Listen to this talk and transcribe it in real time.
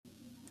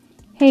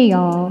Hey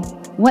y'all,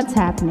 what's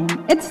happening?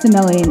 It's the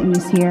Melody and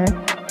Muse here.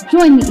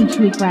 Join me each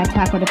week where I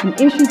tackle different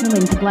issues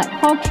relating to Black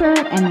culture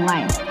and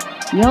life.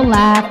 You'll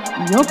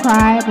laugh, you'll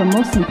cry, but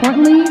most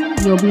importantly,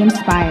 you'll be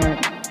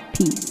inspired.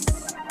 Peace.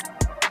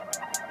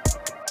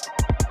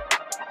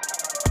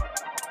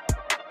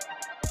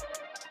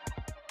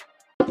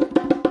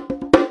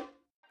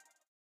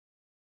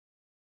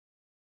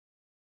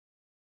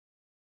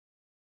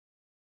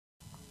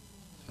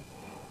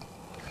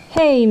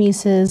 Hey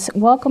Muses,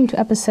 welcome to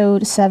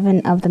episode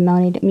 7 of the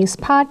Melody and Muse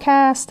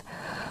podcast.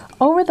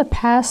 Over the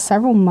past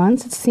several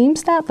months, it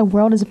seems that the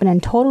world has been in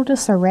total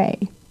disarray.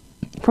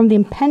 From the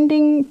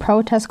impending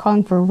protest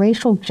calling for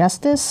racial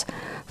justice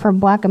for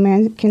Black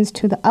Americans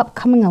to the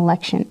upcoming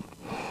election,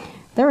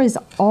 there is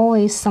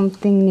always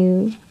something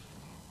new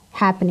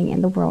happening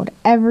in the world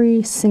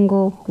every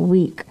single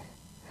week.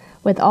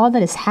 With all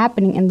that is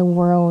happening in the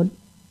world,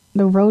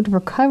 the road to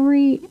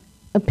recovery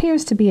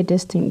appears to be a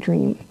distant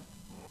dream.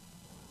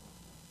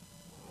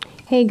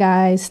 Hey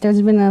guys,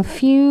 there's been a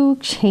few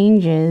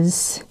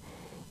changes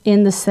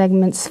in the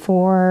segments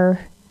for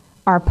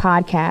our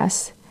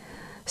podcast.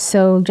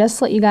 So just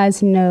to let you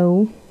guys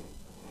know,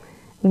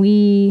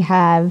 we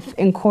have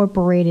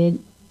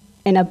incorporated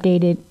and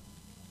updated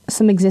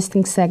some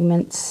existing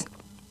segments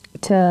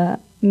to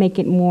make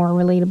it more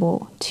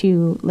relatable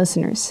to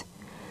listeners.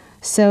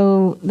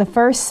 So the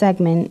first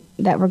segment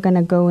that we're going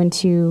to go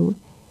into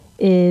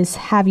is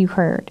Have You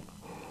Heard?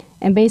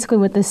 And basically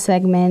with this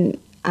segment,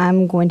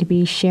 I'm going to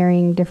be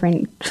sharing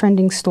different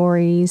trending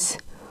stories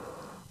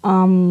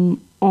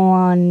on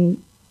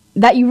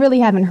that you really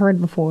haven't heard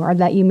before or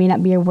that you may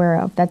not be aware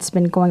of that's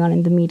been going on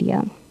in the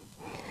media.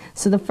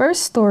 So the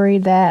first story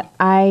that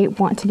I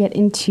want to get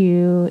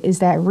into is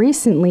that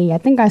recently, I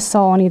think I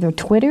saw on either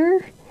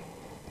Twitter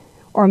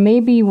or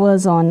maybe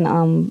was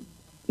on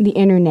the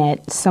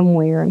internet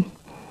somewhere.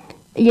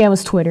 Yeah, it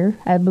was Twitter.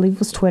 I believe it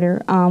was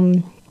Twitter.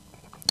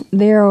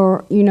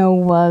 There,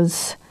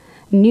 was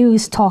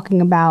news talking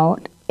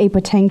about a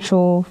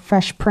potential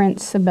Fresh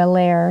Prince of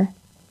Bel-Air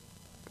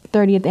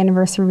 30th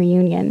anniversary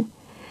reunion.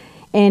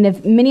 And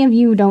if many of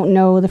you don't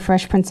know the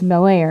Fresh Prince of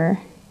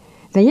Bel-Air,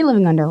 then you're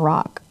living under a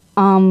rock.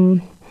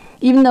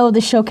 Even though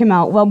the show came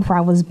out well before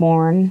I was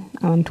born,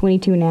 I'm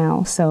 22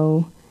 now,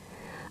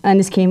 and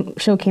this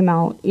show came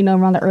out,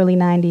 around the early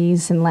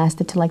 90s and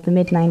lasted to like the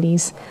mid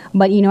 90s.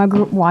 But, I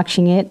grew up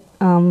watching it.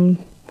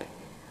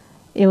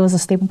 It was a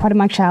staple part of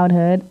my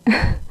childhood.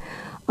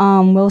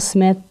 Will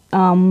Smith,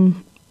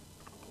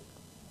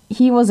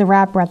 he was a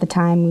rapper at the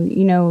time,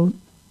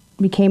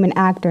 became an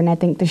actor, and I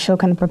think the show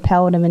kind of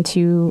propelled him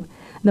into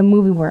the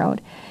movie world.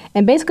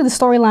 And basically the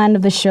storyline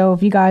of the show,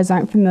 if you guys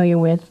aren't familiar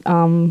with,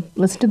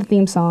 listen to the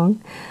theme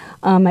song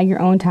at your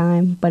own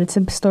time. But it's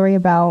a story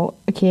about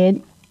a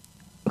kid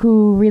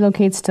who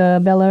relocates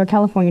to Bel Air,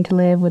 California to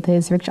live with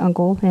his rich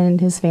uncle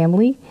and his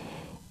family.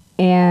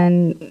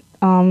 And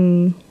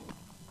along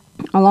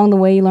the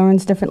way, he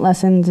learns different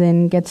lessons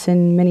and gets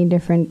in many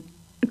different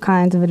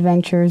kinds of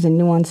adventures and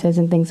nuances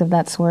and things of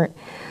that sort.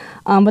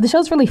 But the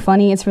show's really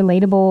funny. It's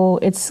relatable.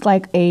 It's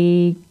like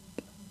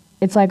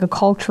a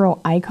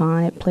cultural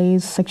icon. It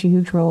plays such a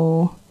huge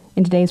role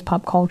in today's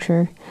pop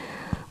culture.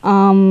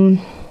 And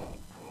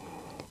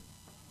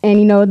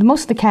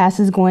most of the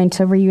cast is going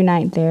to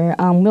reunite there.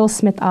 Will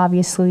Smith,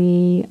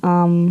 obviously.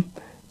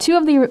 Two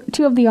of the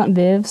Aunt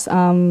Vivs.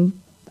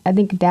 I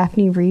think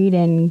Daphne Reed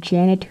and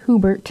Janet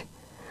Hubert.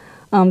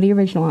 The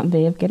original Aunt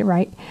Viv, get it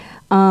right.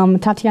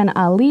 Tatiana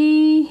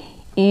Ali,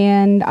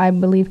 and I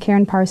believe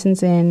Karen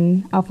Parsons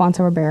and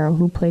Alfonso Ribeiro,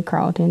 who played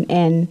Carlton,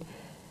 and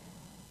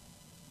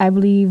I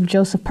believe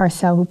Joseph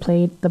Parcell, who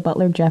played the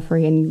butler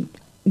Jeffrey, and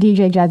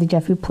DJ Jazzy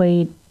Jeff, who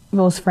played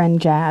Will's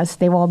friend Jazz.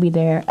 They will all be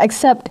there,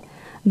 except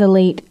the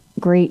late,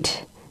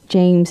 great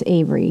James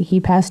Avery. He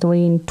passed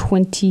away in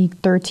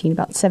 2013,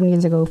 about 7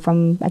 years ago,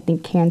 from, I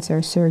think,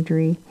 cancer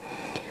surgery.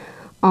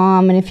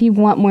 And if you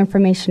want more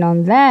information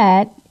on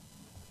that,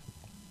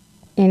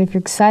 and if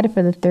you're excited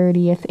for the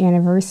 30th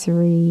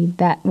anniversary,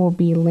 that will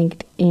be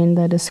linked in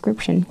the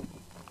description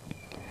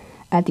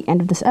at the end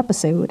of this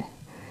episode.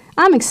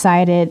 I'm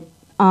excited.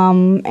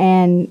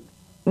 And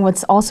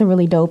what's also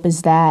really dope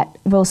is that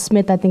Will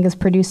Smith, I think, is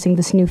producing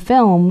this new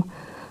film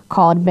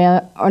called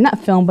a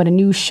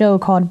new show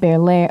called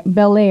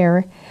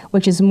Bel-Air,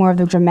 which is more of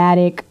the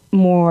dramatic,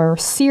 more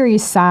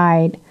serious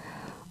side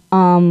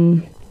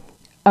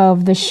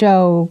of the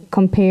show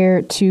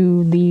compared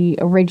to the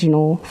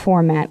original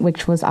format,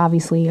 which was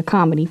obviously a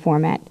comedy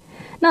format.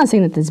 Not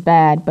saying that it's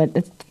bad, but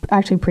it's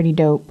actually pretty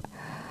dope.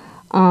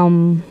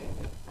 I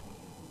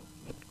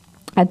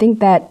think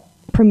that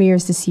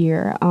premieres this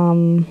year.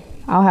 I'll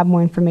have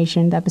more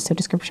information in the episode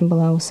description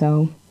below,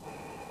 so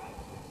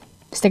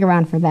stick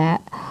around for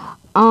that.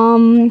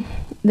 The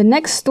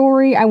next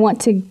story I want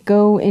to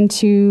go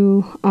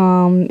into,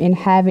 and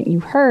Haven't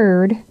You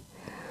Heard,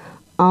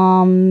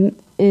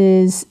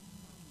 is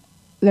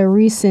the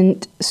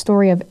recent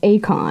story of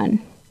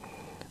Akon.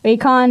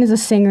 Akon is a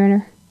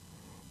singer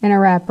and a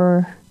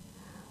rapper.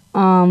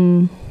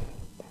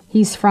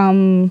 He's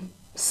from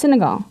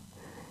Senegal.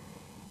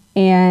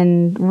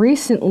 And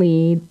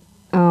recently,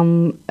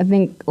 I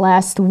think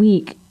last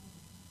week,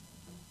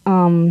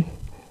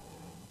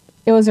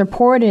 it was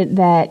reported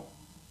that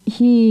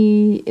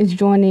he is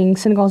joining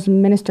Senegal's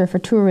Minister for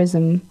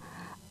Tourism,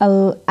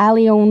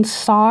 Alioune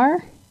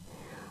Sarr,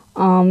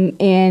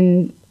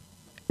 and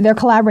they're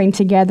collaborating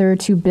together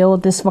to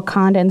build this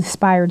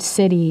Wakanda-inspired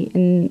city,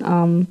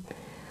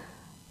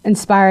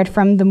 inspired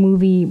from the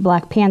movie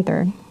Black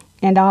Panther.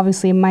 And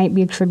obviously it might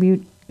be a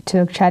tribute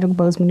to Chadwick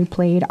Boseman, who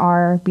played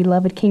our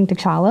beloved King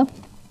T'Challa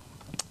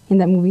in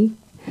that movie.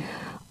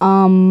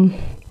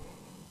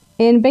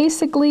 And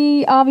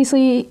basically,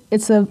 obviously,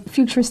 it's a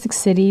futuristic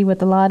city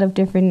with a lot of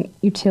different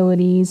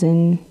utilities,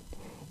 and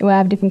it will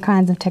have different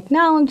kinds of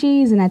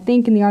technologies. And I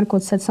think in the article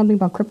it said something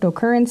about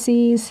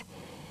cryptocurrencies.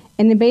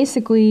 And then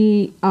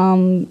basically,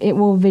 it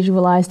will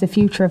visualize the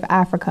future of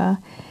Africa.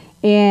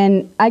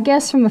 And I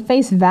guess from a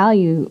face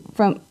value,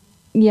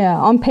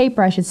 on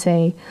paper, I should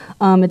say,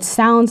 it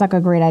sounds like a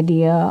great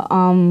idea.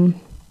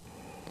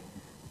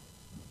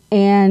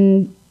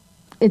 And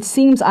it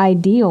seems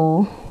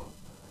ideal.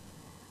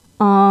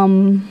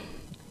 And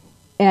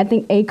I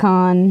think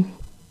Akon,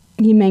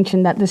 he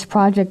mentioned that this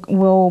project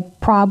will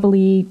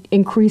probably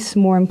increase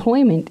more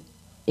employment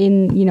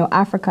in,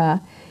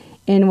 Africa,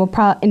 and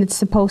and it's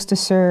supposed to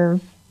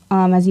serve,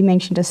 as you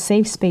mentioned, a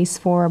safe space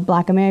for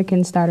Black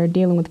Americans that are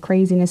dealing with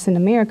craziness in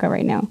America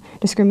right now,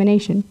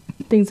 discrimination,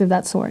 things of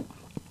that sort.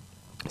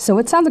 So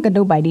it sounds like a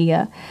dope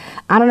idea.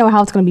 I don't know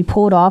how it's going to be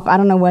pulled off. I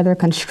don't know whether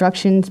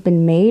construction's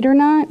been made or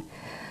not.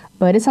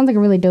 But it sounds like a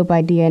really dope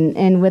idea.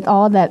 And with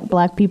all that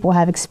Black people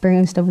have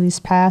experienced over these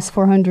past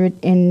 400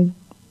 and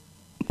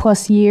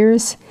plus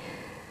years,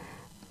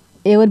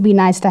 it would be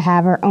nice to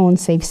have our own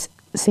safe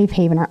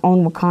haven, our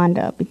own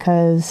Wakanda,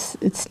 because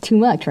it's too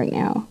much right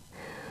now.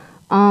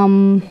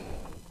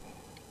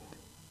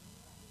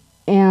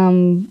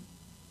 And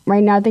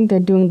right now, I think they're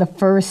doing the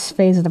first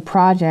phase of the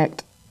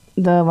project,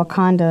 the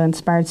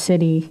Wakanda-inspired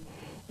city,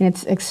 and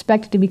it's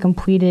expected to be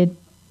completed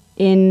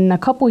in a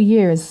couple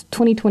years,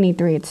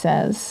 2023, it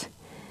says.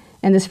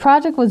 And this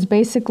project was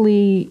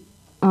basically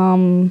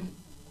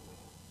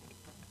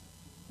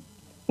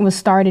was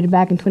started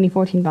back in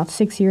 2014, about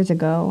 6 years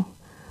ago.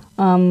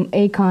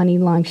 Akon, he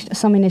launched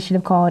some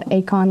initiative called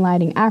Akon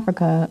Lighting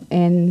Africa,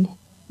 and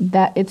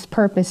that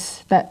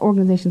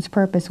organization's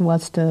purpose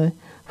was to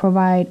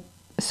provide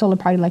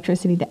solar-powered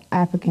electricity to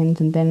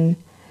Africans, and then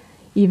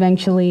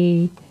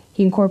eventually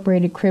he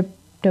incorporated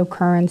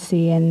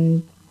cryptocurrency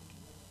and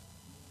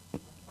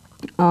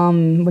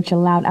which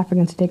allowed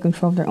Africans to take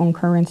control of their own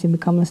currency and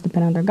become less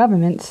dependent on their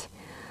governments,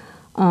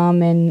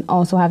 and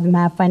also have them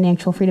have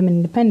financial freedom and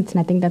independence. And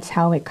I think that's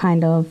how it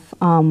kind of,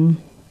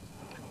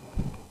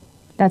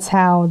 that's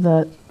how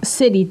the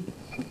city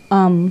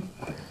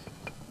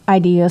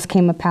ideas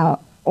came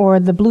about, or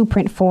the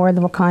blueprint for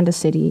the Wakanda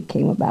city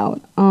came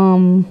about.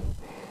 And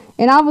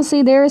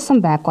obviously there is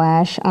some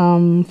backlash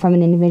from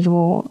an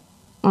individual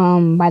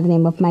by the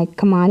name of Mike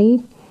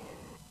Kamani.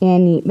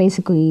 And he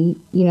basically,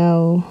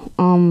 this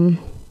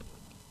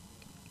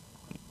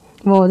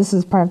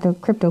is part of the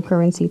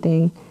cryptocurrency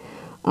thing.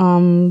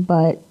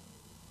 But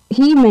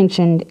he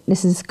mentioned,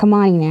 this is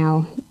Kamani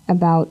now,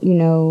 about,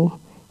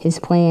 his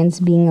plans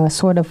being a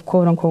sort of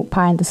quote unquote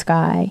pie in the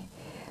sky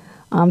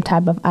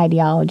type of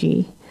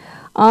ideology.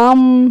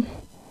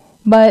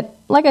 But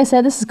like I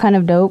said, this is kind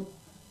of dope.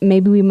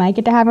 Maybe we might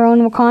get to have our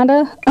own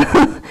Wakanda.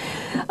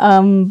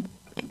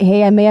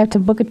 Hey, I may have to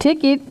book a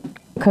ticket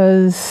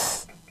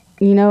because,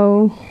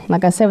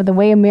 like I said, with the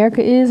way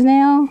America is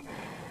now,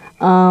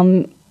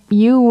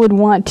 you would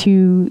want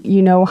to,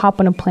 hop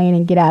on a plane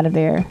and get out of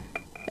there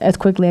as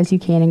quickly as you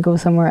can and go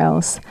somewhere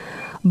else.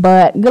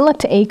 But good luck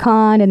to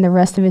Akon and the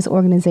rest of his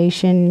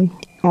organization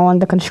on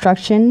the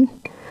construction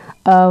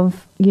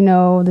of,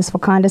 this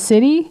Wakanda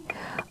city.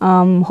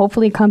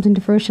 Hopefully it comes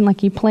into fruition like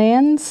he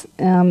plans.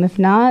 If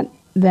not,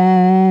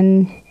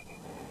 then,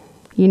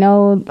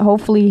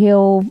 hopefully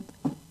he'll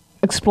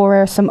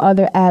explore some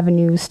other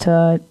avenues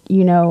to,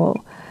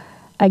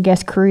 I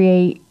guess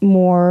create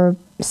more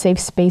safe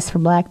space for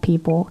Black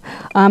people.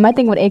 I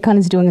think what Akon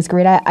is doing is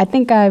great. I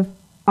think I've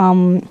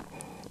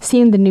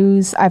seen the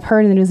news, I've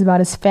heard in the news about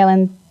his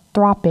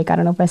philanthropic, I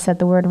don't know if I said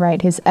the word right,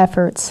 his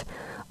efforts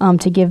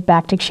to give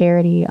back to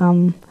charity.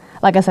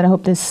 Like I said, I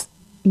hope this,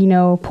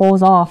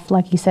 pulls off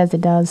like he says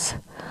it does.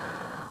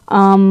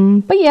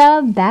 But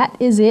yeah, that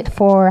is it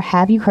for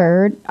Have You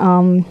Heard?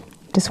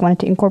 Just wanted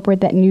to incorporate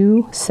that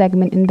new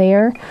segment in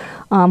there.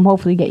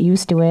 Hopefully get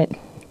used to it.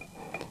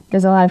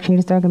 There's a lot of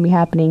changes that are going to be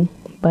happening,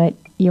 but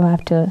you'll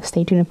have to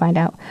stay tuned and find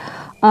out.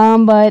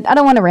 But I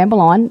don't want to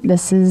ramble on.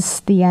 This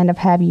is the end of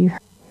Have You Heard?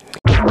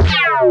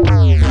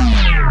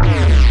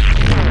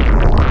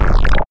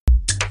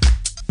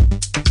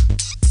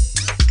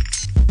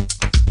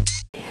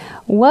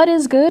 What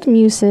is good,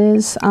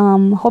 muses?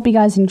 Hope you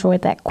guys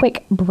enjoyed that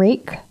quick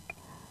break.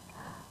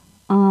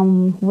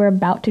 We're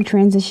about to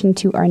transition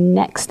to our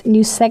next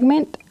new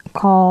segment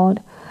called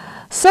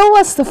So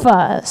What's the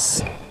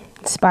Fuzz?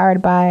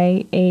 Inspired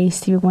by a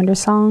Stevie Wonder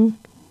song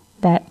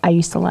that I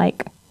used to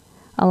like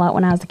a lot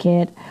when I was a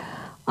kid.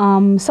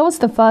 So What's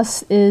the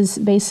Fuss is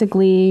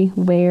basically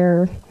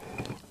where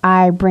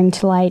I bring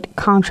to light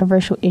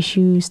controversial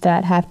issues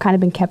that have kind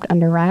of been kept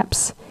under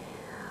wraps.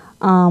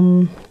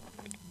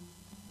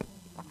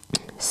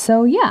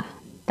 So yeah,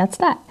 that's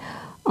that.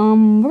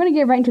 We're going to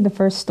get right into the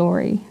first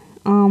story.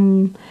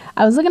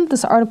 I was looking at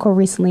this article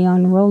recently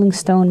on Rolling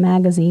Stone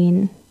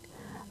magazine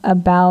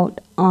about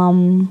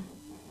them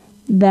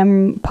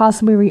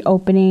possibly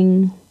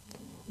reopening,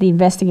 the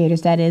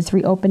investigators that is,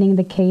 reopening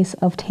the case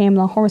of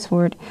Tamla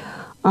Horsford,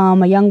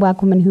 a young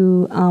black woman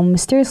who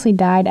mysteriously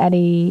died at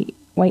a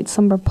white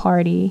slumber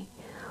party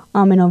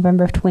in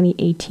November of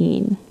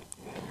 2018.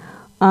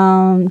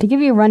 To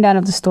give you a rundown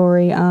of the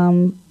story,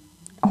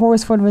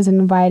 Horsford was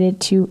invited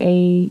to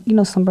a,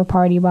 slumber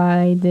party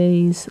by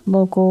these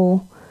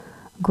local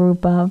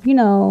group of,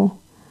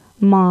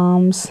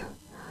 moms.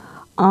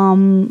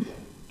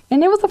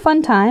 And it was a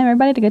fun time.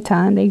 Everybody had a good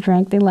time. They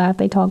drank, they laughed,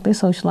 they talked, they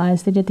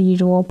socialized, they did the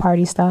usual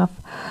party stuff.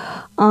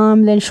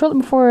 Then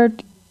shortly before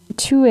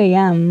 2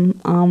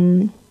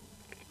 a.m.,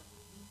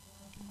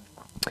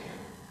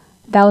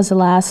 that was the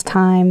last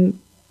time,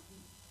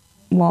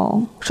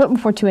 shortly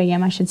before 2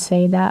 a.m., I should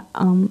say, that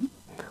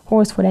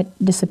Horsford had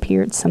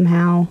disappeared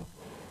somehow,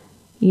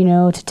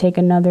 to take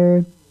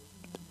another,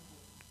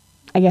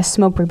 I guess,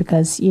 smoke break,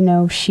 because,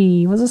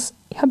 she was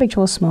a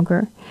habitual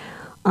smoker,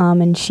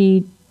 and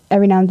she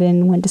every now and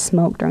then went to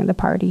smoke during the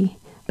party,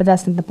 but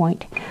that's not the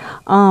point.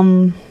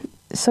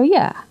 So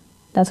yeah,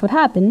 that's what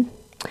happened.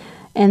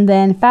 And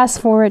then fast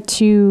forward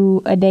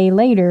to a day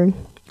later,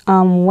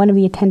 one of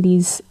the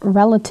attendees'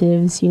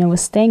 relatives,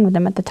 was staying with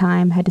them at the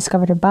time, had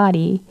discovered her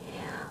body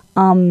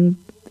in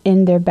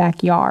their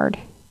backyard.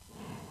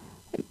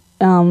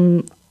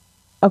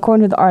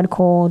 According to the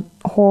article,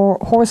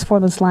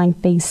 Horsford was lying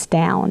face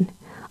down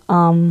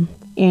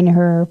in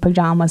her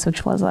pajamas,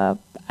 which was I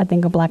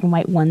think a black and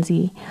white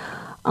onesie.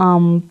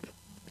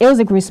 It was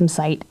a gruesome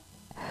sight.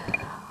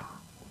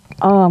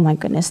 Oh my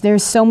goodness.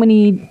 There's so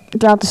many,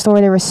 throughout the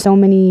story, there were so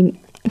many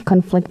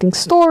conflicting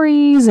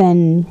stories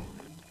and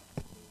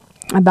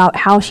about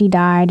how she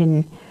died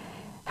and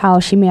how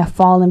she may have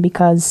fallen,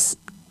 because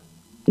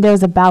there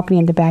was a balcony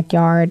in the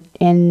backyard,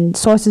 and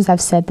sources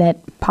have said that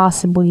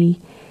possibly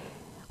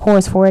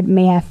Horsford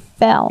may have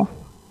fell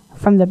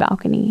from the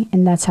balcony,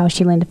 and that's how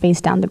she landed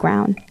face down the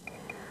ground.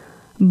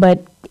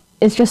 But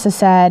it's just a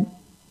sad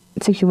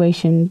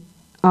situation.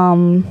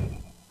 When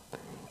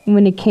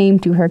it came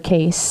to her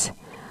case,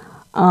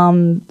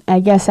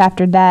 I guess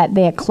after that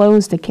they had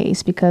closed the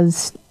case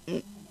because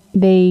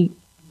they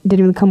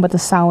didn't even come with a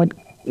solid,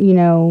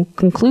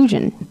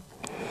 conclusion.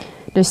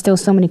 There's still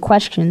so many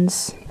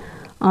questions,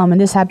 and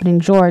this happened in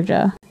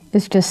Georgia.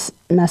 It's just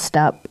messed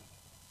up.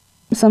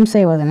 Some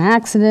say it was an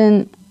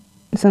accident.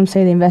 Some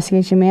say the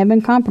investigation may have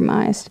been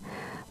compromised.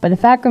 But the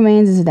fact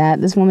remains is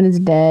that this woman is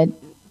dead.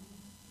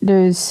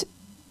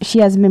 She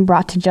hasn't been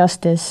brought to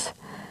justice.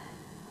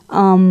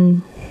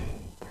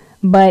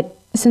 But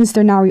since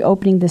they're now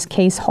reopening this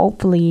case,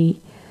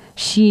 hopefully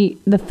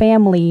the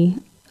family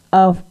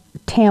of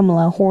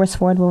Tamla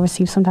Horsford will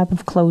receive some type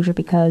of closure,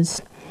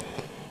 because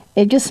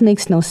it just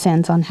makes no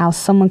sense on how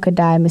someone could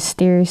die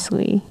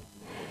mysteriously.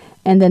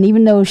 And then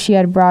even though she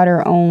had brought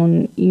her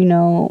own,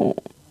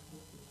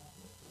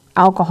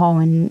 alcohol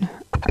and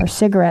her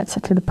cigarettes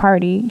to the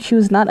party, she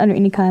was not under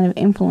any kind of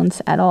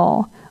influence at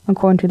all,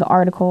 according to the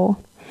article.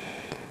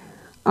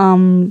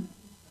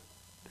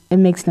 It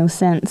makes no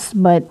sense.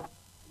 But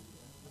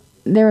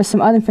there was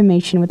some other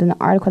information within the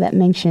article that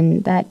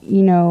mentioned that,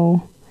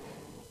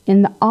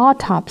 in the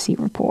autopsy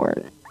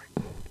report,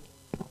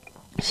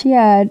 she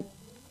had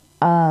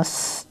a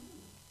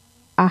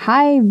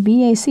high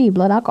BAC,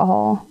 blood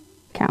alcohol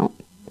count,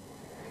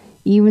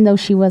 even though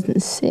she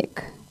wasn't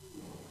sick,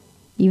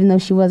 even though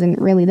she wasn't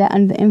really that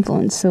under the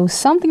influence. So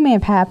something may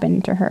have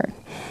happened to her.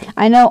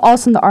 I know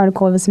also in the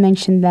article it was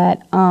mentioned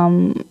that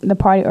the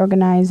party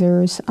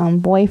organizer's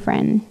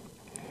boyfriend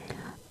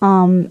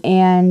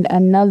and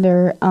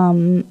another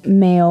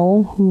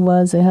male who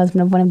was a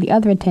husband of one of the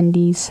other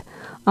attendees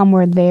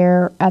were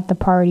there at the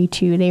party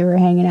too. They were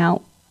hanging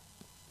out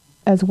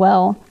as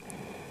well.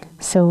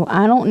 So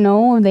I don't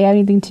know if they have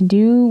anything to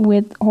do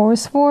with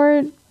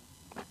Horsford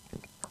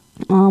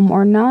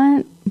or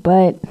not,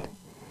 but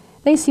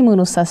they seem a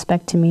little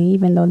suspect to me,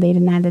 even though they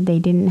denied that they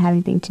didn't have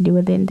anything to do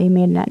with it. They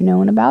may have not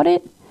known about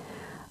it.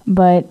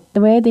 But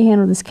the way they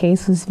handled this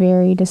case was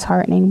very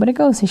disheartening. But it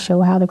goes to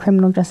show how the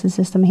criminal justice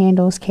system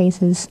handles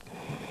cases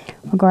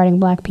regarding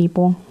black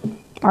people,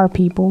 our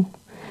people.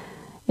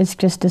 It's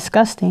just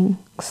disgusting.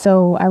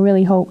 So I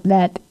really hope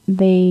that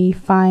they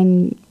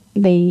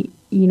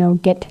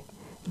get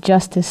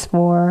justice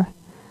for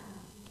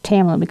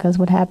Tamla, because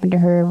what happened to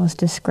her was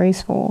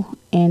disgraceful.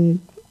 And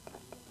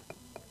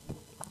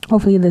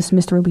hopefully this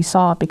mystery will be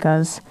solved,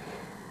 because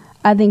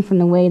I think from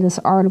the way this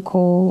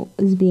article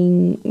is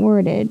being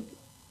worded,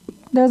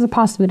 there's a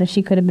possibility that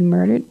she could have been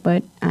murdered,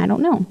 but I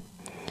don't know.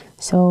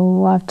 So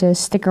we'll have to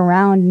stick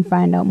around and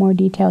find out more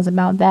details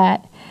about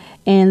that.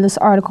 And this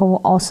article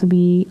will also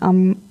be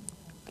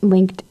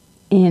linked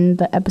in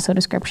the episode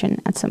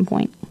description at some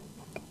point.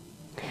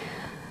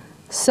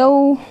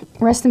 So,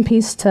 rest in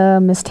peace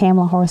to Miss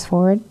Tamla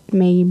Horsford.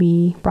 May you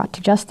be brought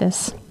to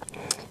justice.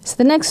 So,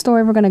 the next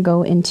story we're going to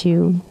go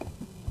into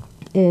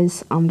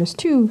is there's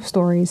two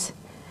stories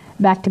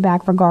back to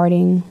back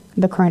regarding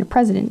the current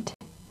president.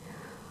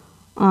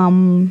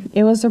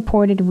 It was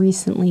reported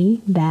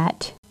recently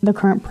that the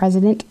current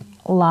president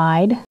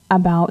lied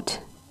about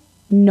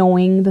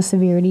knowing the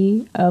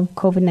severity of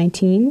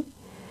COVID-19.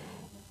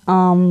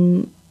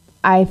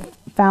 I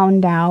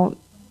found out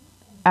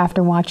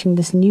after watching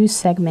this news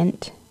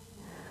segment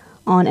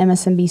on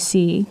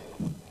MSNBC,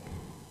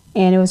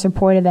 and it was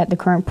reported that the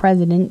current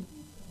president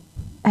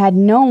had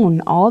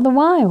known all the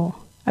while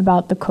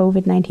about the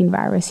COVID-19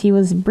 virus. He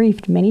was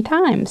briefed many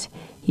times.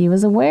 He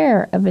was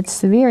aware of its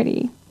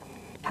severity.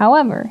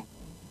 However,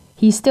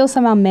 he still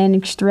somehow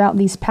managed throughout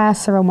these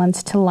past several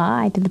months to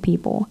lie to the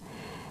people.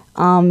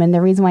 And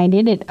the reason why he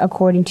did it,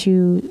 according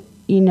to,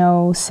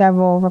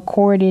 several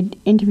recorded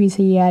interviews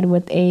he had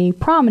with a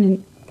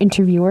prominent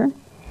interviewer,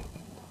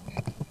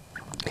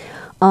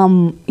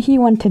 he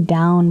wanted to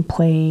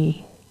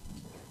downplay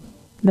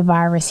the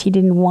virus. He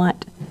didn't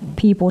want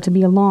people to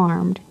be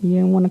alarmed. He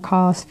didn't want to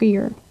cause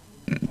fear.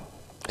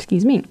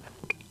 Excuse me.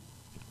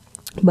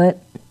 But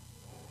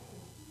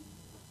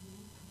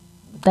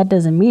that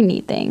doesn't mean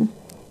anything.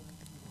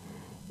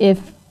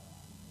 If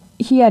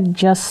he had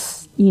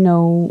just,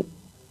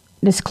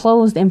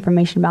 disclosed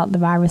information about the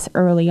virus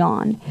early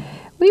on,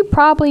 we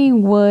probably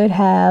would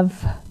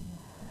have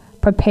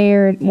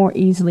prepared more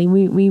easily.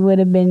 We would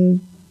have been,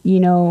 we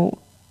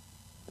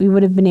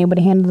would have been able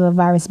to handle the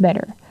virus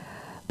better.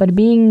 But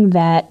being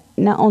that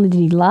not only did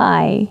he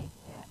lie,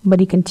 but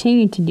he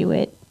continued to do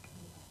it,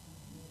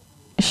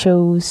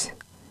 shows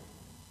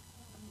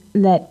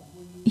that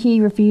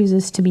he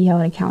refuses to be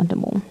held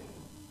accountable.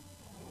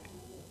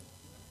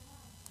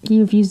 He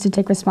refused to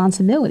take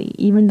responsibility,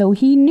 even though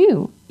he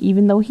knew,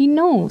 even though he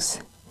knows.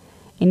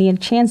 And he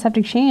had chance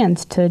after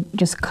chance to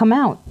just come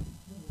out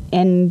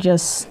and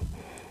just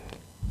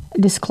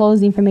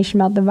disclose the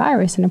information about the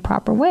virus in a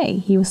proper way.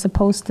 He was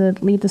supposed to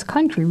leave this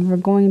country. We were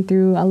going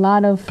through a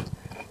lot of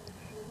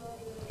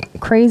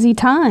crazy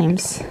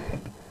times.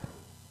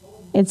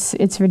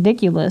 It's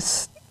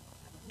ridiculous.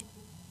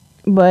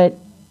 But,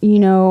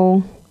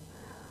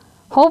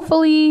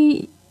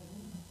 hopefully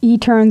he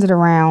turns it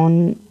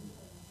around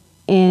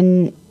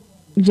and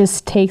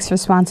just takes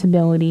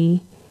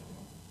responsibility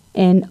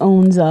and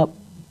owns up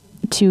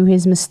to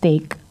his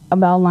mistake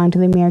about lying to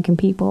the American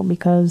people,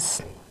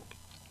 because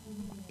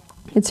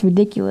it's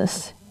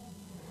ridiculous.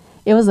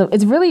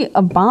 It's really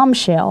a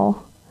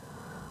bombshell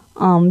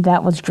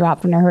that was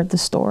dropped when I heard the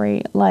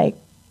story. And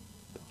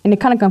it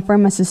kind of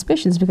confirmed my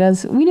suspicions,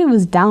 because we knew he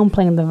was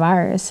downplaying the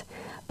virus,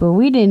 but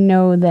we didn't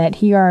know that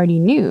he already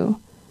knew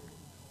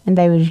and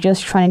that he was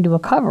just trying to do a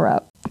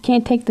cover-up. I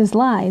can't take these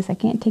lies. I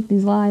can't take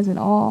these lies at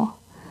all.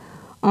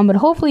 But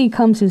hopefully he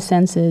comes to his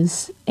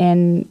senses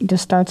and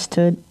just starts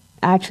to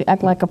actually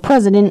act like a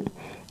president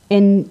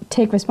and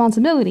take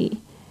responsibility.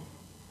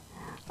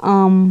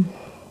 But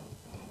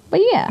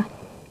yeah,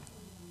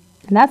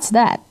 and that's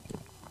that.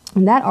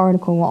 And that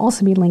article will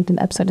also be linked in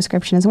the episode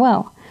description as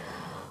well.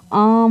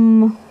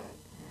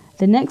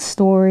 The next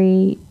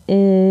story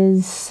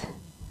is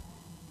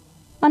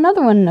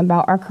another one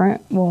about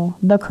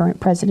the current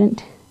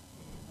president.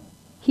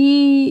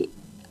 He,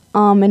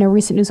 in a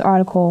recent news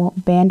article,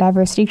 banned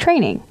diversity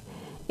training.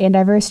 And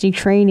diversity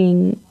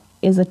training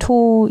is a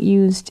tool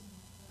used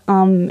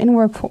in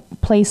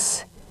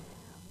workplace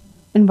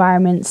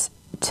environments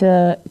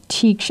to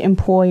teach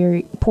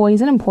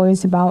employees and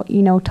employers about,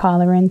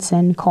 tolerance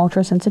and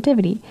cultural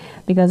sensitivity.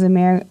 Because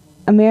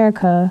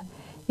America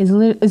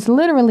is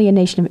literally a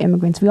nation of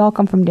immigrants. We all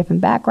come from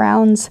different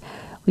backgrounds.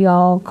 We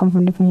all come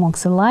from different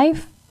walks of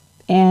life.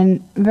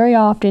 And very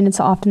often it's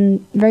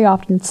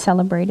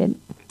celebrated.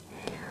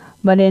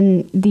 But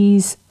in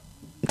these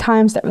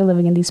times that we're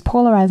living in, these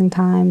polarizing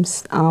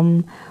times,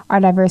 our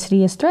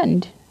diversity is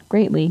threatened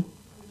greatly.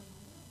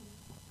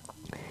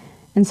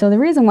 And so the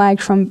reason why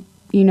Trump,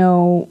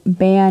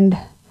 banned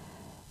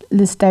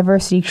this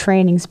diversity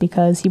training is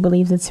because he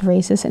believes it's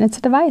racist and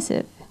it's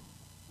divisive.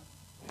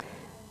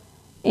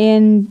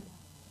 And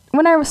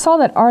when I saw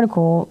that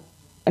article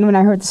and when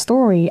I heard the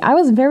story, I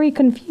was very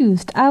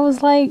confused. I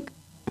was like,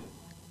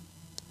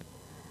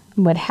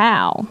 but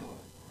how?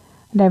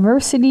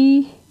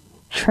 Diversity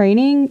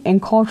training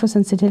and cultural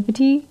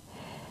sensitivity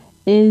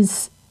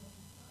is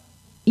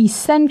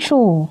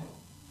essential.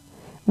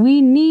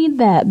 We need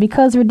that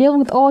because we're dealing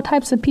with all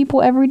types of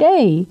people every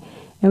day.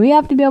 And we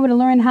have to be able to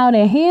learn how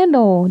to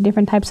handle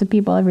different types of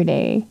people every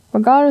day,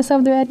 regardless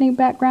of their ethnic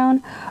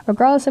background,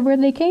 regardless of where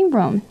they came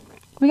from.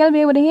 We got to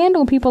be able to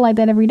handle people like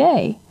that every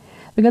day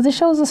because it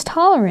shows us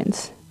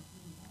tolerance.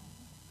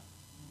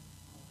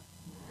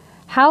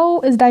 How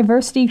is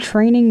diversity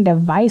training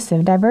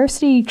divisive?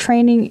 Diversity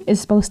training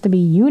is supposed to be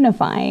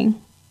unifying.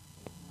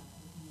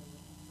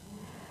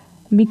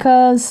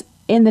 Because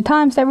in the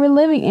times that we're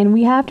living in,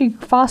 we have to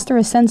foster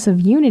a sense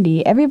of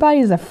unity.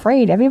 Everybody's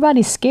afraid.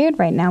 Everybody's scared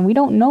right now. We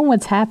don't know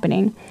what's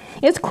happening.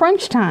 It's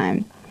crunch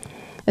time.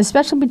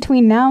 especially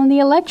between now and the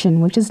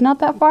election, which is not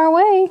that far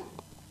away.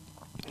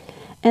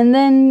 And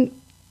then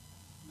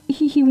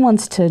he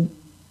wants to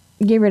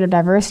get rid of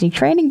diversity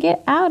training.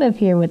 Get out of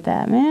here with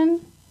that,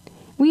 man.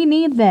 We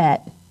need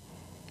that.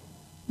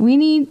 We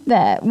need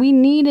that. We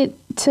need it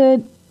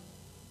to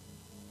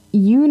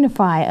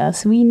unify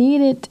us. We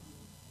need it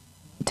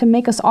to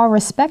make us all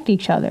respect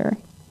each other.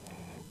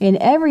 In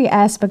every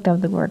aspect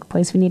of the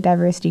workplace, we need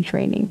diversity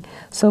training.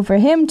 So for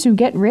him to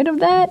get rid of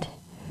that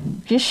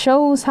just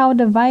shows how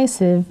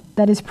divisive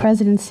that his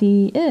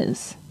presidency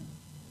is.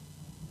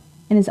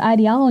 And his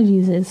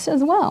ideologies is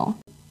as well.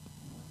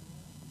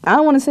 I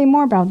don't want to say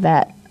more about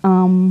that.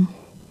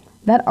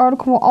 That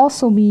article will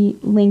also be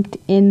linked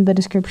in the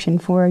description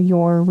for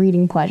your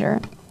reading pleasure,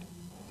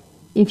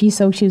 if you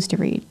so choose to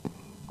read.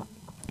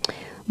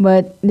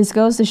 But this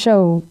goes to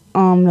show,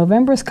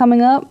 November is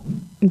coming up.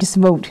 Just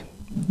vote.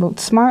 Vote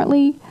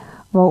smartly,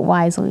 vote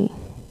wisely,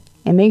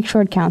 and make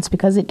sure it counts,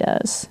 because it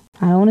does.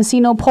 I don't want to see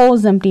no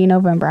polls empty in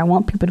November. I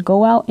want people to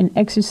go out and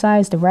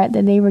exercise the right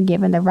that they were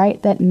given, the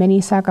right that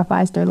many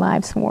sacrificed their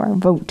lives for.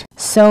 Vote.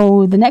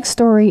 So the next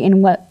story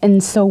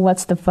in So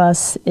What's the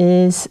Fuss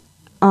is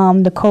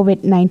the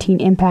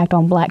COVID-19 impact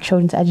on Black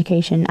children's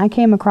education. I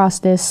came across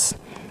this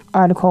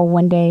article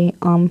one day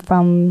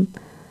from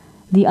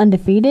The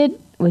Undefeated,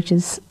 which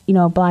is,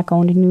 a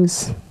Black-owned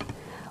news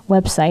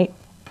website.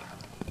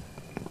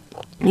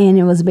 And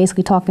it was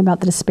basically talking about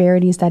the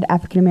disparities that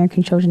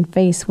African-American children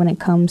face when it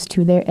comes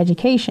to their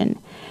education.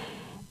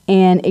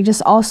 And it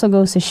just also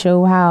goes to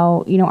show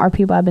how, our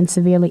people have been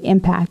severely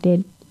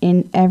impacted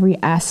in every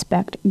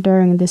aspect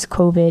during this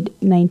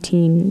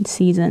COVID-19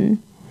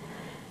 season.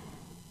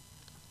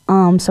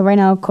 So right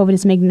now, COVID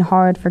is making it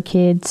hard for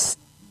kids,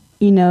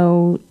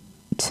 to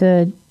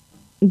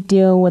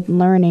deal with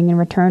learning and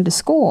return to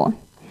school,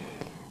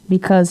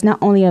 because not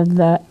only of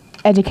the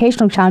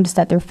educational challenges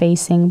that they're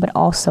facing, but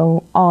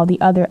also all the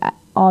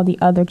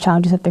other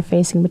challenges that they're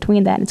facing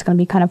between that. It's going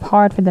to be kind of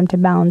hard for them to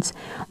balance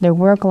their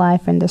work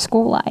life and their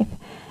school life.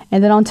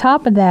 And then on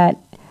top of that,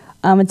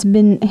 it's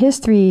been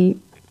history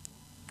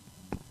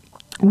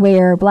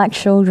where Black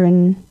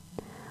children,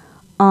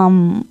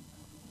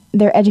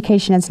 their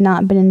education has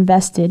not been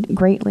invested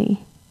greatly.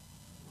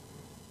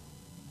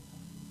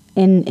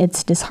 And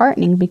it's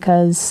disheartening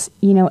because,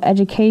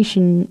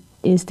 education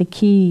is the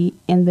key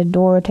and the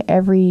door to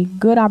every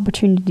good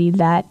opportunity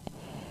that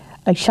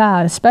a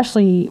child,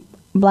 especially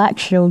Black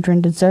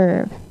children,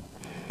 deserve.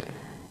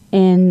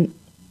 And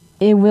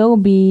it will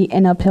be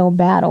an uphill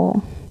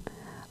battle,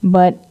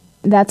 but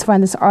that's why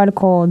in this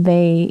article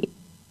they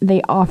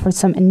offer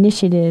some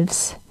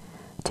initiatives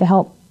to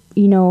help,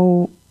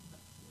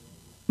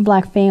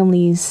 Black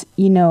families,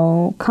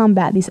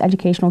 combat these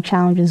educational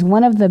challenges.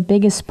 One of the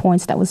biggest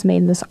points that was made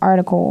in this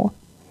article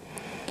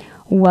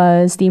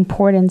was the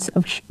importance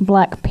of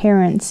Black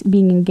parents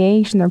being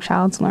engaged in their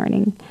child's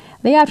learning.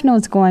 They have to know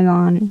what's going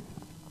on,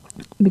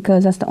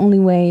 because that's the only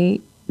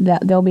way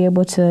that they'll be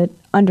able to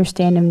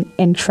understand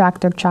and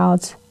track their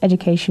child's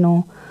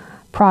educational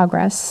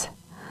progress.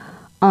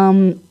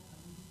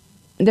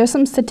 There's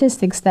some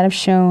statistics that have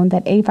shown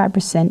that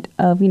 85%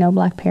 of,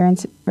 Black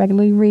parents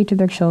regularly read to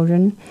their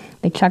children.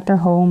 They check their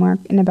homework,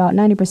 and about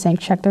 90%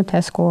 check their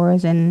test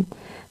scores, and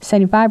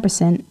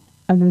 75%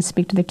 of them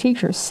speak to their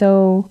teachers.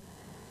 So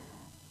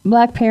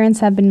Black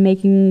parents have been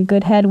making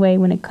good headway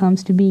when it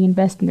comes to being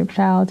invested in their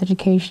child's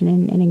education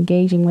and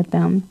engaging with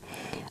them.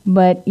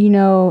 But,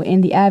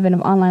 in the advent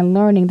of online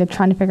learning, they're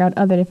trying to figure out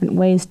other different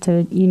ways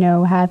to,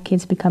 have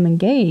kids become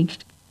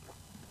engaged.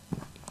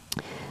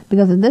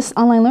 Because of this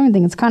online learning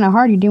thing, it's kind of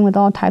hard. You're dealing with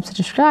all types of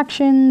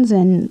distractions,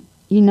 and,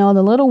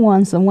 the little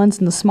ones, the ones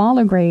in the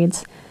smaller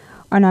grades,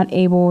 are not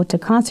able to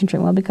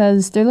concentrate well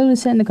because they're literally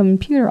sitting at the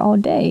computer all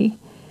day.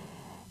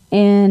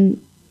 And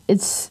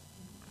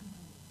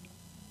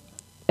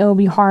it'll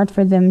be hard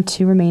for them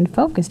to remain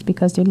focused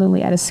because they're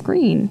literally at a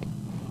screen,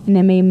 and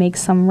it may make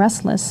some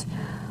restless.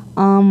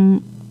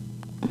 And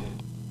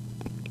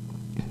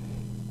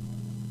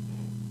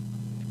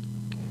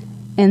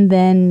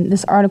then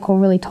this article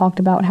really talked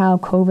about how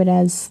COVID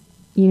has,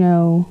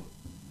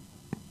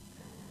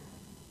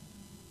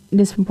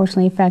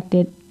 disproportionately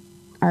affected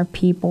our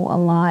people a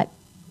lot.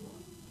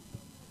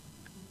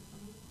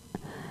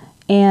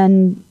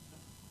 And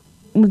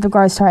with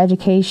regards to our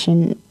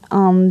education,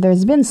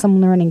 there's been some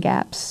learning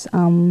gaps.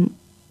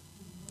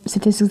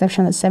 Statistics have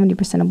shown that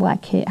 70% of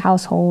Black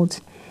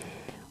households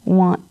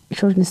want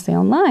children to stay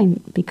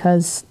online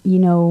because,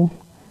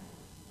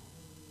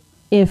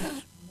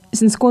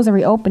 since schools are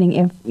reopening,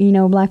 if,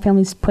 Black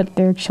families put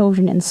their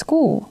children in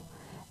school,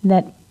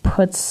 that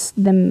puts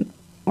them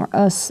or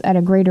us at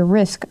a greater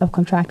risk of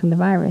contracting the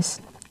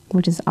virus,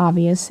 which is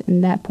obvious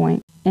in that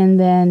point. And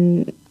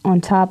then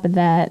on top of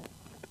that,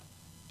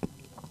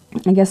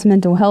 I guess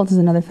mental health is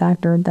another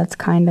factor that's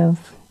kind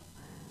of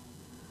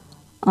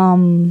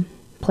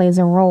plays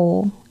a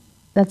role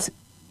that's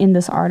in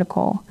this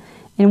article.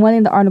 And one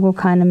thing the article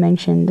kind of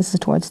mentioned, this is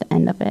towards the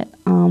end of it,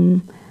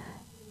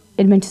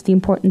 it mentions the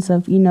importance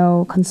of,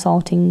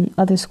 consulting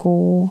other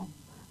school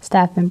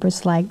staff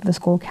members like the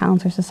school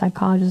counselors, the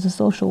psychologists, the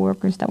social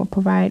workers that will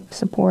provide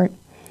support.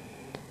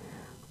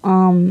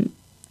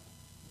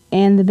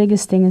 And the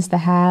biggest thing is to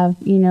have,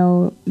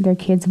 their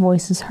kids'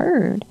 voices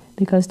heard,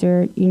 because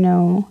they're,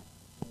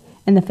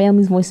 and the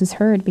family's voices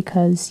heard,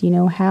 because,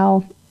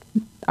 how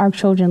our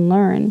children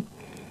learn,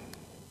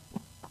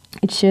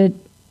 it should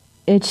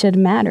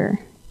matter.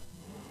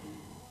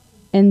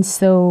 And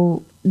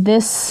so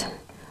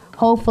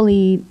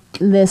hopefully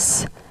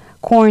this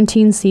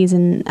quarantine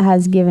season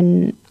has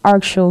given our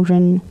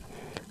children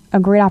a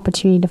great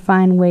opportunity to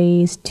find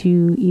ways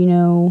to,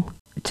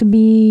 to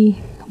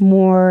be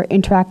more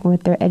interactive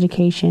with their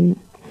education.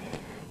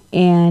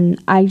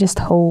 And I just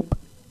hope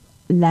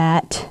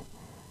that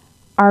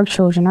our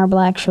children, our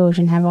Black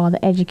children, have all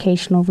the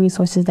educational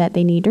resources that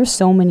they need. There's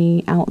so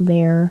many out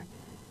there,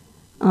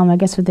 I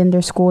guess within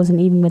their schools and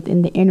even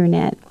within the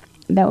internet,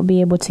 that would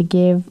be able to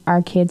give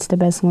our kids the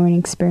best learning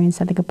experience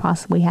that they could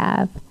possibly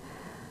have.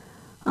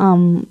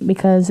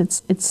 Because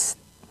it's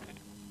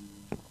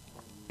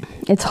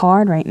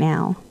hard right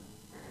now.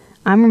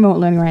 I'm remote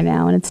learning right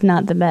now, and it's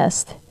not the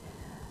best.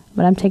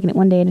 But I'm taking it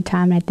one day at a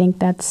time, and I think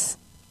that's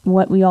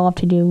what we all have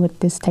to do with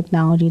this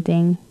technology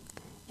thing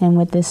and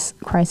with this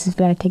crisis. We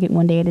got to take it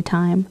one day at a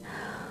time.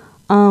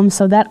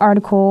 So that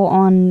article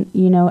on,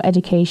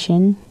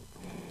 education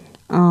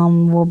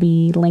will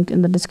be linked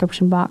in the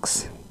description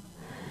box.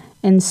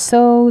 And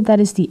so that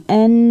is the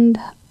end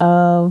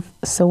of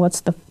So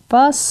What's the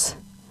Fuss?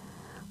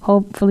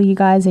 Hopefully you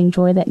guys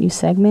enjoy that new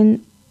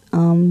segment.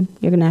 You're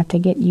going to have to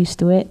get used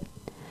to it.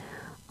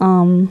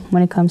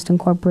 When it comes to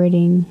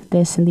incorporating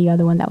this and the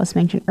other one that was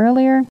mentioned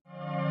earlier.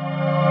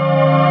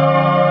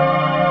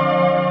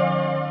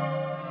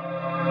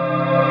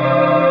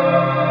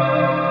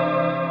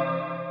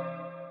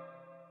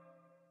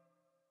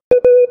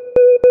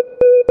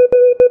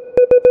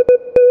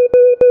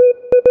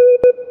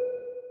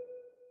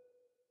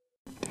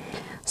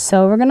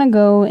 So we're going to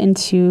go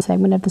into a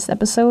segment of this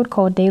episode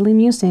called Daily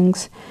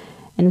Musings,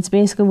 and it's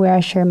basically where I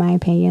share my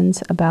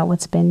opinions about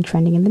what's been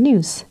trending in the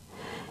news.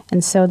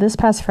 And so this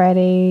past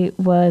Friday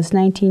was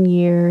 19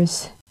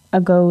 years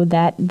ago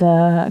that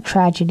the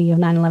tragedy of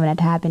 9/11 had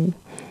happened.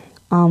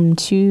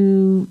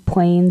 2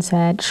 planes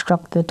had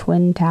struck the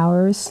Twin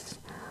Towers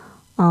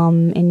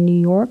in New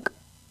York,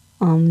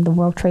 the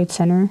World Trade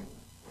Center.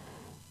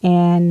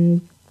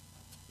 And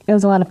it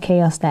was a lot of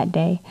chaos that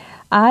day.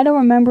 I don't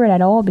remember it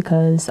at all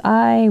because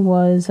I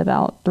was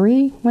about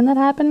 3 when that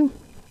happened.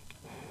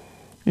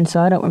 And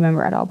so I don't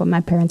remember at all, but my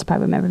parents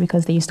probably remember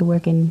because they used to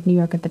work in New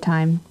York at the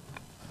time.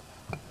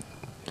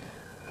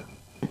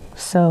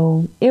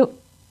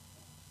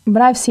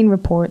 But I've seen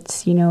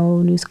reports,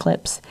 news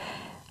clips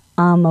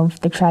of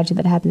the tragedy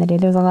that happened that day.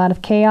 There was a lot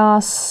of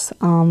chaos.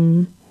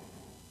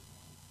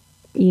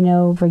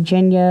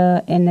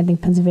 Virginia and I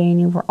think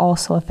Pennsylvania were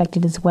also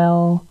affected as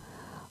well.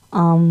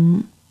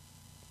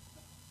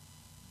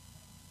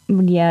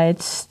 Yeah,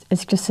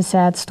 it's just a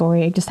sad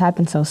story. It just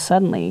happened so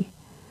suddenly,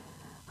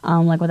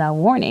 without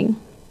warning.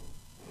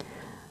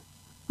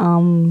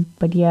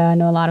 But yeah, I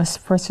know a lot of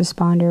first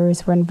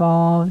responders were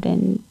involved,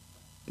 and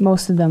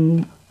most of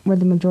them were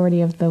the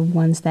majority of the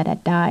ones that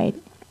had died,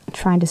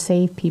 trying to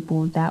save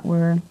people that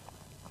were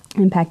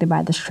impacted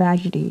by this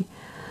tragedy.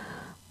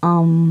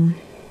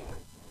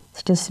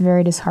 It's just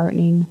very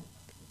disheartening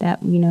that,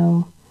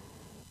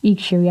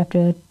 each year we have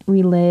to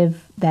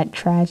relive that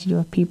tragedy,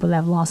 or people that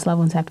have lost loved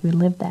ones have to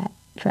relive that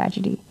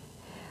tragedy.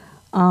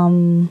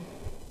 But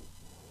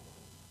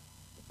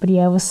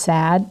yeah, it was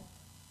sad.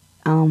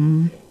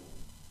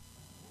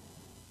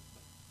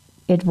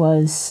 It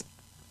was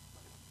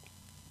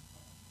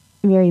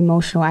very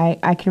emotional.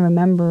 I can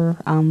remember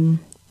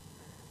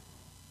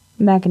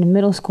back in the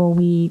middle school,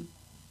 we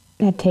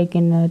had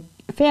taken a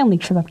family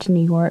trip up to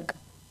New York,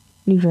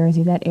 New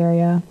Jersey, that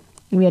area.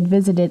 We had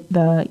visited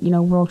the,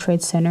 World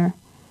Trade Center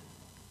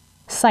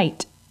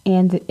site,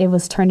 and it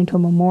was turned into a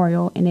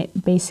memorial, and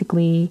it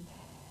basically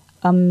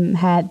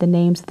had the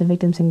names of the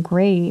victims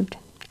engraved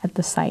at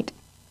the site.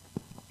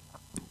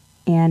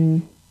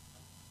 And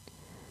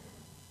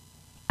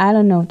I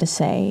don't know what to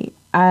say.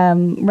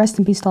 Rest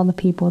in peace to all the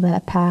people that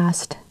have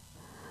passed.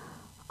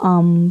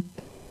 I'm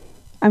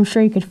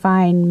sure you could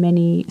find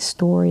many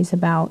stories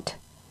about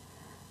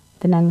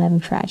the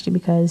 9/11 tragedy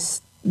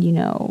because,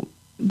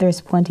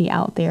 there's plenty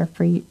out there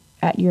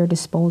at your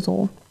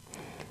disposal.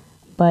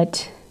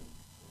 But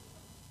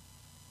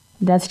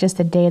that's just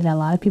a day that a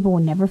lot of people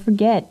will never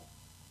forget.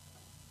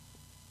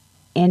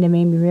 And it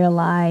made me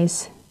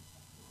realize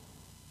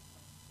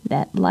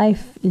that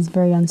life is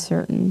very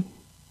uncertain.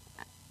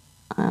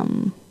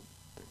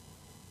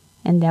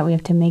 And that we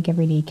have to make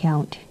every day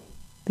count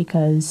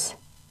because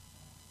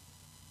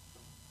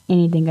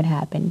anything could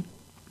happen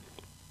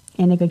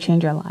and it could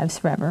change our lives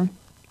forever.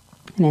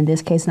 And in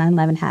this case,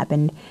 9/11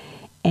 happened,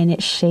 and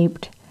it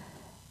shaped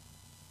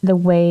the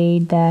way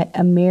that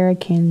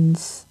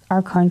Americans,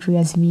 our country,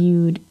 has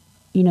viewed,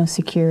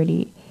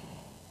 security.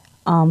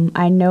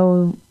 I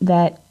know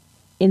that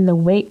in the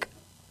wake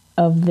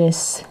of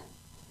this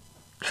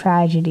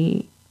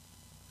tragedy,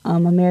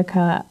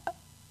 America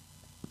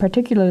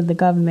particularly the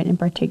government in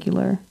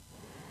particular,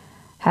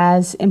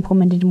 has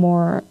implemented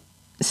more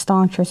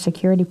stauncher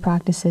security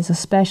practices,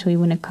 especially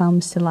when it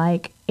comes to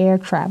like air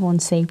travel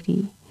and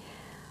safety.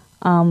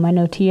 I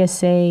know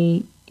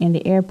TSA in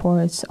the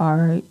airports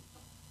are,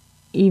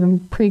 even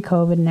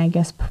pre-COVID, and I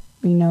guess,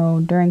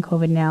 during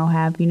COVID now,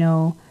 have,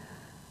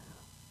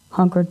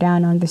 hunkered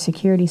down on the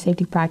security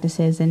safety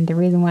practices. And the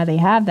reason why they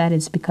have that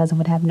is because of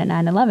what happened at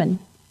 9/11.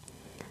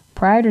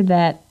 Prior to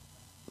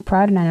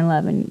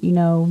 9/11,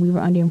 we were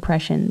under the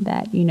impression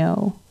that,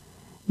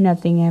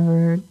 nothing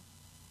ever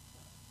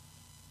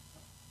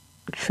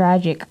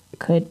tragic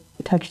could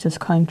touch this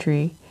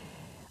country.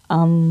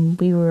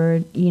 We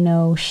were,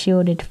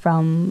 shielded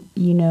from,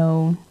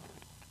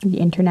 the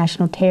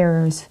international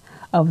terrors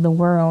of the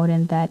world,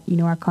 and that,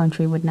 our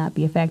country would not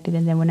be affected.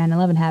 And then when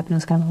 9/11 happened, it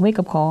was kind of a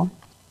wake-up call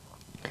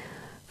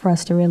for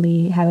us to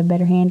really have a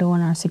better handle on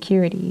our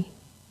security.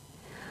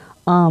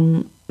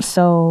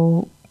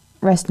 So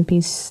rest in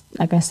peace,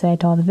 like I said,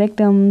 to all the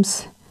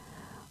victims.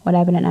 What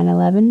happened at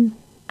 9/11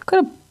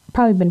 could have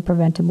probably been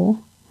preventable.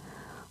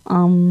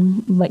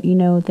 But,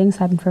 things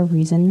happen for a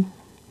reason.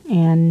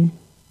 And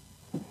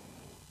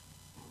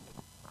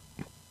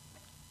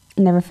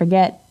never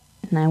forget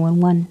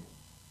 911.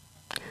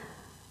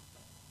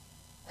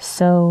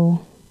 So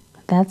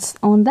that's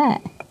on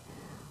that.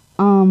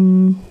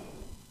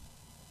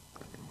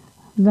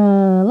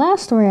 The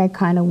last story I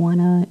kind of want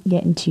to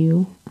get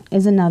into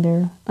is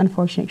another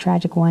unfortunate,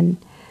 tragic one.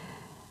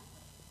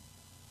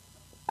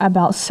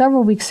 About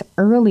several weeks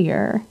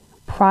earlier,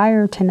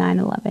 prior to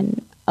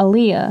 9/11,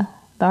 Aaliyah,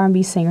 the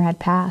R&B singer, had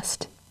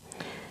passed.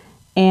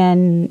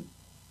 And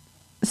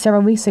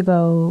several weeks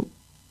ago,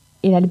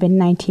 it had been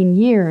 19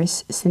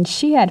 years since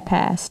she had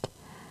passed.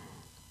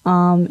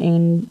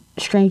 And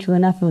strangely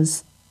enough, it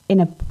was in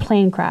a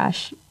plane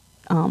crash.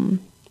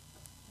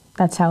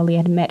 That's how Aaliyah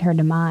had met her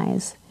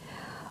demise.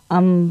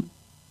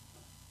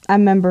 I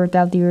remember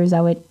throughout the years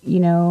I would,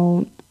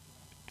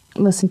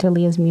 listen to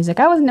Aaliyah's music.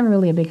 I was never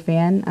really a big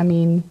fan. I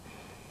mean,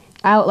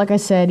 like I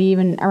said,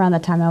 even around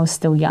that time I was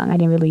still young. I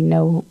didn't really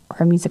know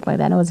her music like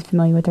that. I wasn't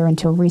familiar with her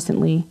until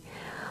recently.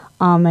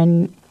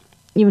 And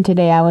even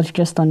today I was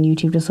just on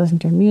YouTube just listening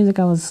to her music.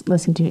 I was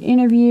listening to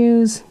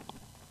interviews.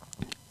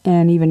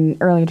 And even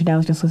earlier today I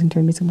was just listening to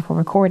her music before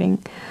recording.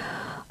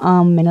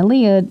 And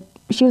Aaliyah,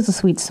 she was a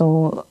sweet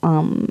soul.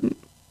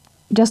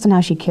 Just on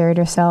how she carried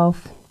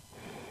herself.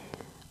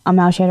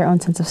 How she had her own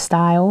sense of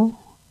style,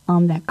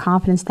 that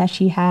confidence that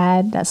she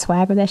had, that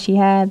swagger that she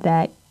had,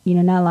 that,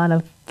 not a lot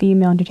of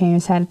female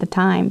entertainers had at the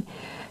time.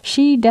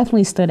 She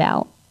definitely stood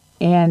out,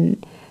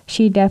 and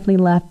she definitely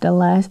left a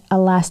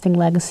lasting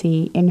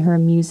legacy in her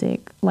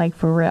music, like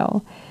for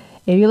real.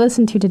 If you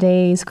listen to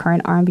today's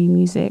current R&B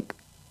music,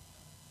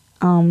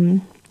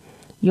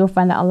 you'll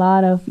find that a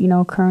lot of,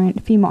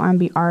 current female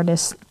R&B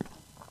artists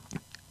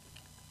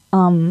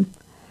have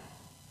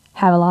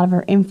a lot of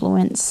her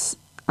influence.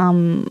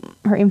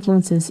 Her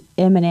influence is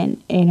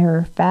eminent in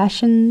her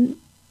fashion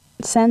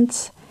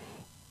sense,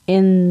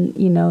 in,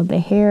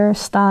 the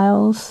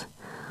hairstyles,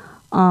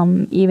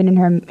 even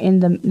in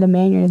the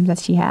mannerisms that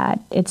she had.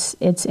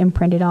 It's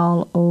imprinted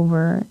all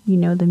over,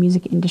 the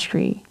music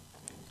industry,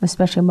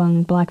 especially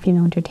among Black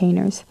female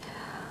entertainers.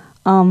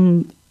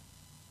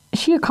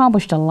 She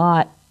accomplished a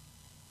lot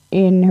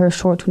in her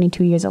short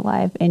 22 years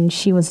alive, and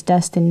she was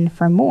destined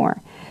for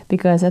more,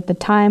 because at the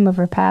time of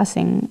her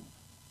passing,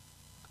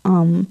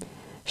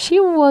 she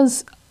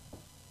was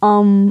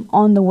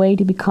on the way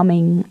to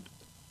becoming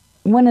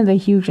one of the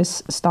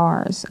hugest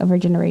stars of her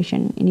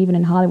generation, and even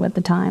in Hollywood at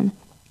the time.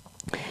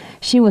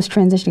 She was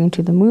transitioning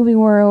to the movie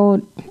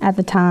world at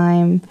the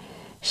time.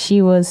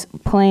 She was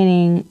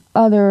planning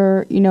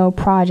other,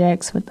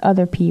 projects with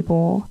other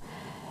people.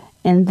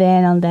 And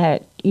then on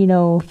that,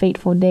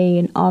 fateful day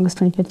in August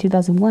 25th,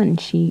 2001,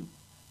 she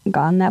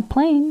got on that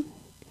plane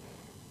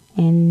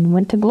and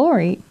went to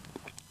glory.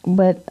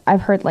 But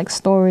I've heard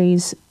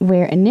stories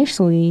where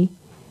initially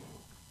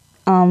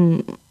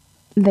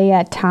they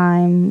had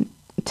time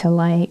to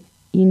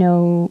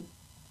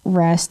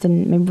rest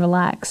and maybe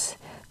relax,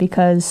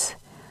 because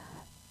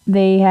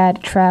they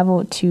had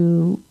traveled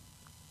to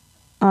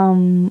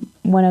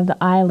one of the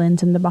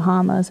islands in the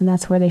Bahamas, and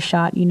that's where they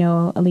shot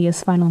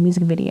Aaliyah's final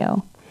music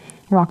video,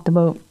 Rock the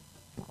Boat.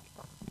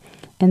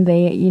 And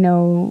they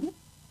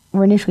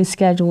were initially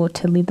scheduled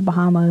to leave the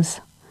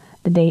Bahamas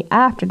the day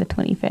after the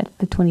 25th,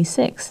 the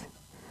 26th.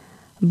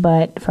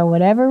 But for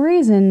whatever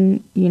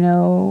reason,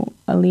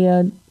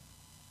 Aaliyah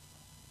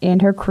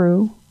and her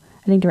crew,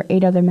 I think there were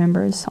 8 other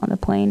members on the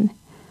plane,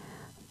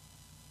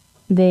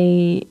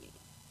 they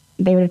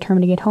were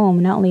determined to get home.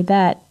 And not only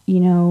that, I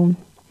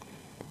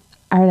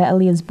heard that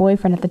Aaliyah's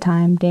boyfriend at the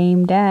time,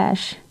 Dame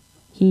Dash,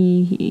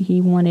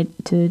 he wanted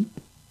to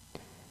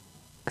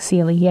see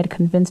Aaliyah. He had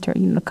convinced her,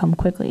 to come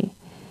quickly.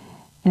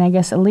 And I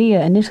guess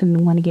Aaliyah initially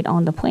didn't want to get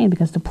on the plane,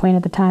 because the plane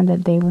at the time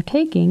that they were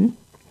taking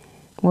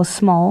was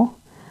small.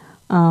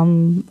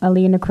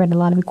 Aaliyah and her crew had a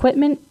lot of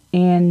equipment,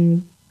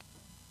 and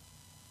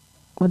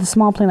with a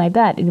small plane like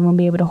that, it won't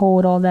be able to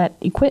hold all that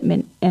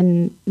equipment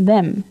and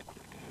them.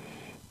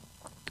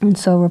 And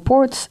so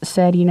reports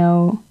said,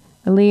 Aaliyah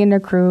and her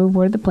crew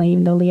boarded the plane,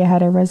 even though Aaliyah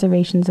had her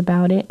reservations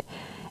about it.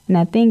 And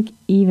I think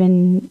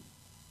even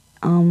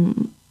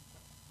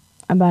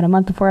about a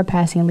month before her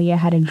passing, Aaliyah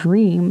had a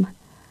dream,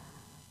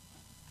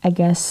 I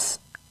guess,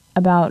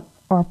 about,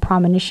 or a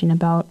premonition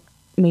about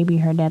maybe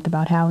her death,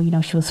 about how,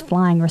 she was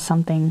flying or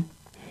something.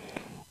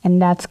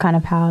 And that's kind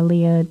of how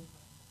Aaliyah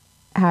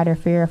had her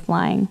fear of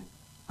flying.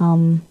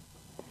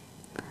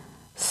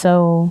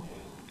 So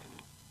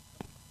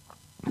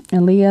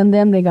Aaliyah and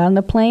them, they got on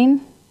the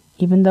plane,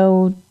 even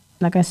though,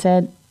 like I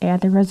said, they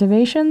had their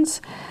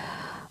reservations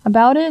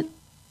about it.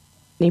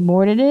 They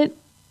boarded it.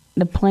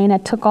 The plane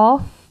had took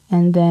off,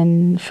 and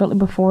then shortly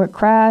before it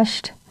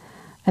crashed,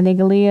 I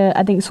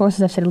think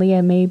sources have said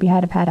Aaliyah maybe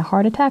had a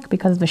heart attack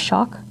because of the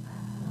shock,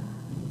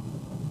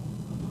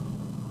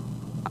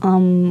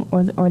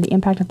 or the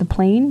impact of the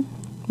plane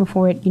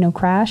before it,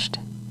 crashed,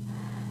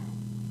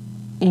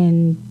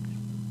 and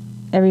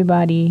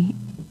everybody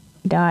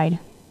died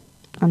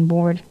on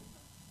board.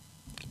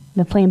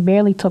 The plane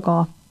barely took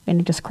off, and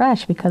it just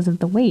crashed because of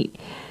the weight.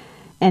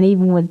 And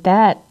even with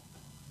that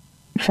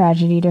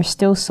tragedy, there's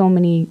still so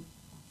many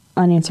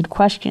unanswered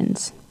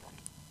questions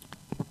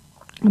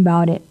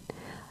about it.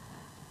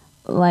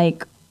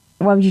 Like,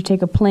 why would you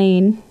take a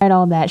plane and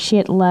all that? She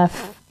had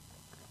left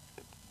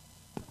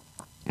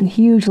a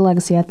huge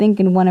legacy. I think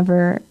in one of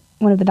the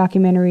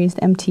documentaries,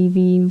 the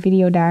MTV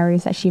video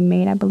diaries that she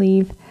made, I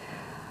believe,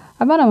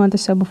 about a month or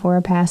so before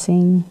her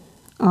passing,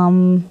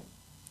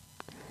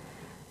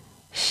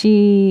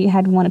 she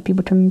had wanted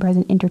people to remember as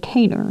an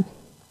entertainer,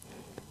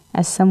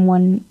 as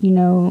someone,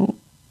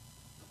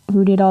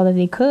 who did all that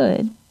they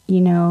could,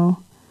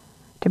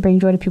 to bring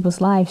joy to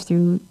people's lives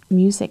through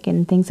music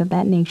and things of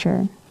that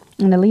nature.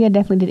 And Aaliyah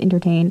definitely did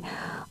entertain.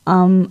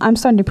 I'm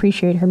starting to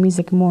appreciate her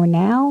music more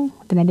now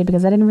than I did,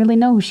 because I didn't really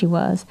know who she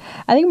was.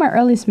 I think my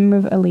earliest memory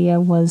of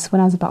Aaliyah was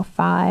when I was about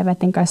 5. I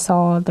think I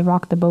saw the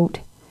Rock the Boat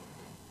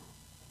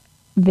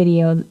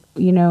video,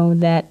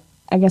 that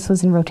I guess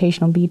was in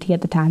rotational BT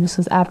at the time. This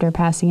was after her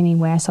passing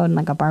anyway. I saw it in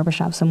like a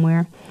barbershop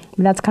somewhere.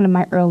 But that's kind of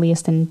my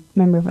earliest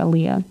memory of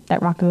Aaliyah,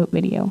 that Rock the Boat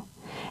video.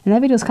 And that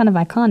video is kind of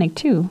iconic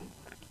too.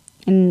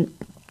 And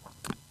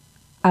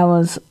I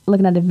was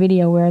looking at the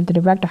video where the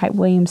director, Hype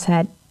Williams,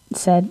 had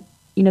said,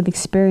 the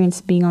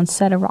experience being on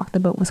set of Rock the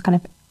Boat was kind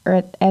of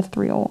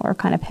ethereal or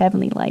kind of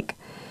heavenly. Like,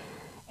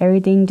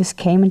 everything just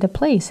came into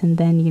place, and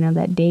then,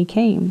 that day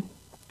came.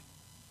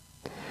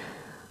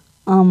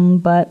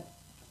 But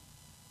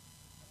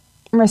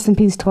rest in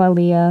peace to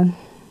Aaliyah.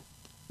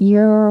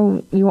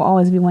 You will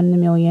always be one in a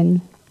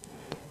million.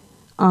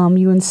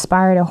 You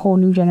inspired a whole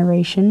new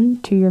generation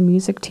to your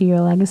music, to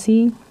your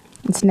legacy.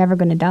 It's never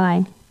going to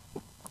die.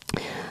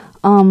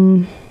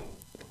 And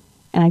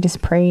I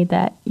just pray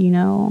that,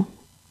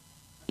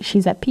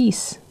 she's at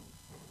peace.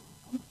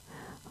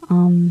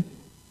 And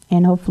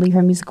hopefully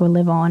her music will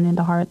live on in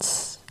the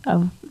hearts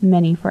of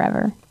many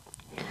forever.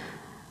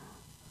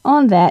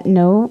 On that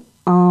note,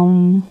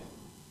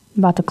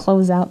 about to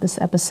close out this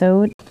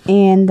episode,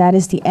 and that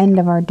is the end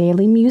of our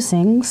daily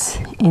musings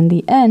and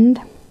the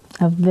end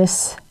of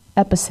this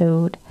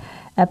episode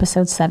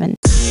 7.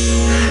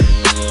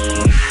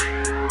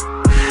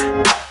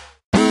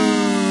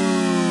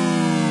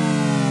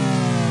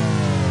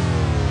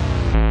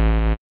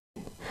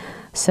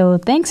 So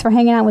thanks for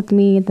hanging out with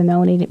me at the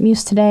Melanated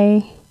Muse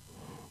today.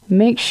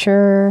 Make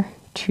sure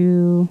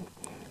to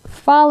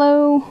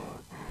follow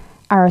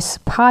our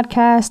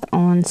podcast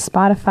on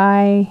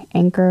Spotify,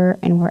 Anchor,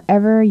 and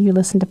wherever you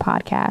listen to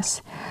podcasts.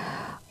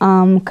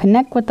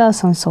 Connect with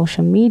us on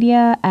social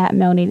media at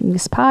Melanated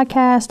Muse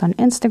Podcast on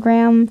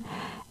Instagram,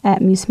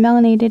 at Muse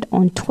Melanated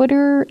on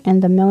Twitter,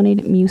 and the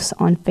Melanated Muse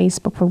on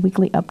Facebook for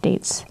weekly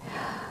updates.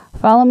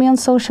 Follow me on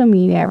social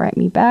media at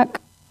WriteMeBack_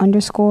 and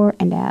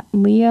at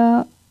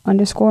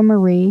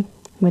Leah_Marie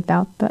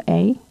without the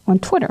A on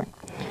Twitter.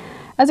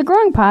 As a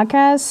growing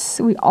podcast,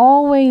 we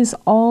always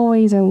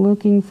are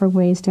looking for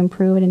ways to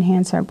improve and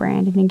enhance our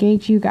brand and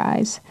engage you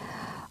guys.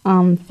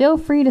 Feel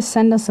free to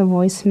send us a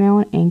voicemail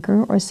on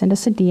Anchor or send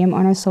us a DM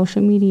on our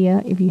social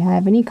media if you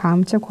have any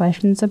comments or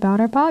questions about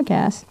our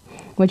podcast.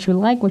 What you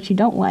like, what you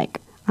don't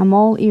like. I'm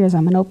all ears.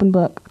 I'm an open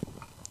book.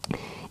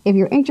 If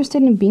you're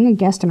interested in being a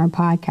guest on our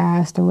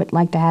podcast or would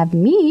like to have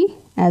me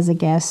as a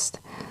guest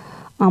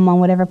on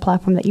whatever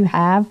platform that you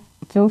have,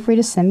 feel free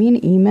to send me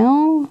an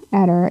email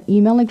at our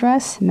email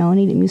address,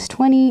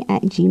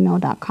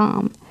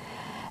 melanatedmuse20@gmail.com.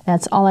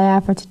 That's all I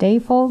have for today,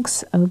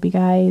 folks. I hope you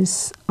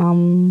guys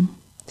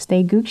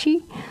stay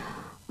Gucci.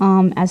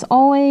 As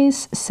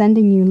always,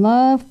 sending you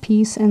love,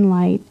 peace, and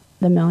light,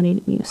 the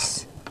Melanated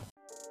Muse.